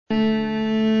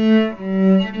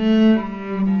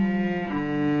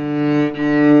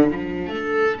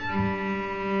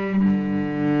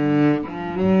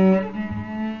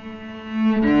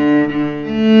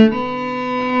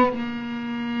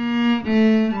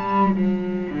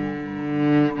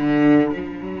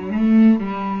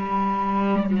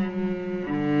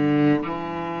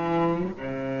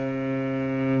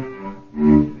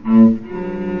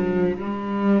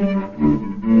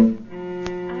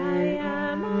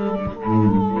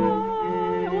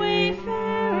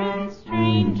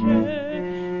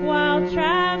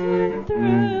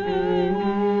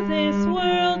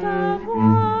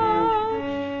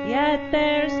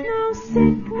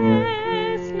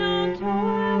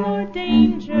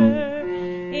danger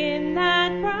in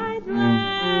that bright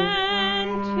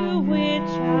land to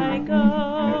which I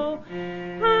go.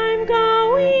 I'm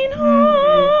going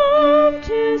home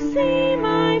to see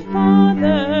my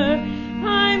Father.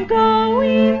 I'm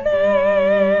going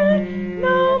there,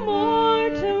 no more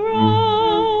to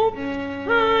roam.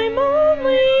 I'm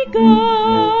only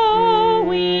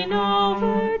going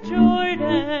over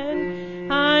Jordan.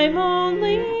 I'm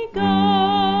only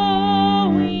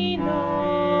going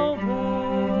over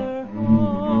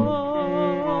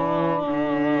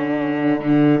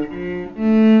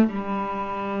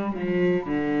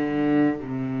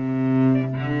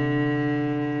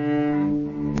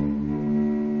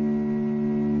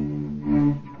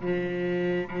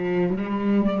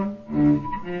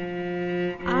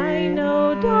I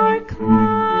know dark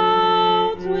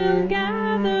clouds will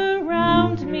gather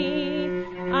round me.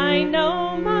 I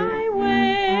know my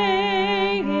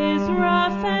way is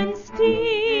rough and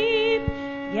steep,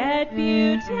 yet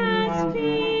beauteous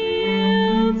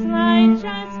fields lie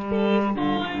just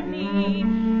before me,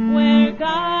 where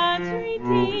God's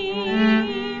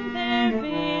redeemed their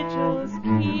vigils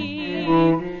keep.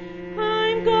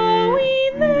 I'm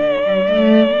going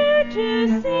there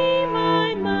to see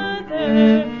my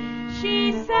mother.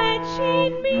 She said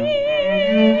she'd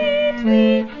meet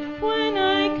me when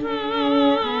I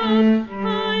come.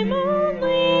 I'm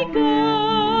only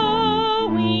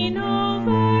going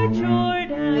over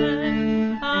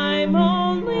Jordan. I'm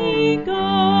only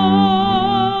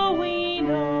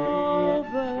going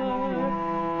over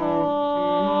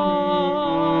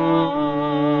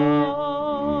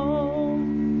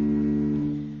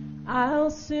home. I'll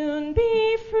soon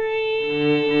be free.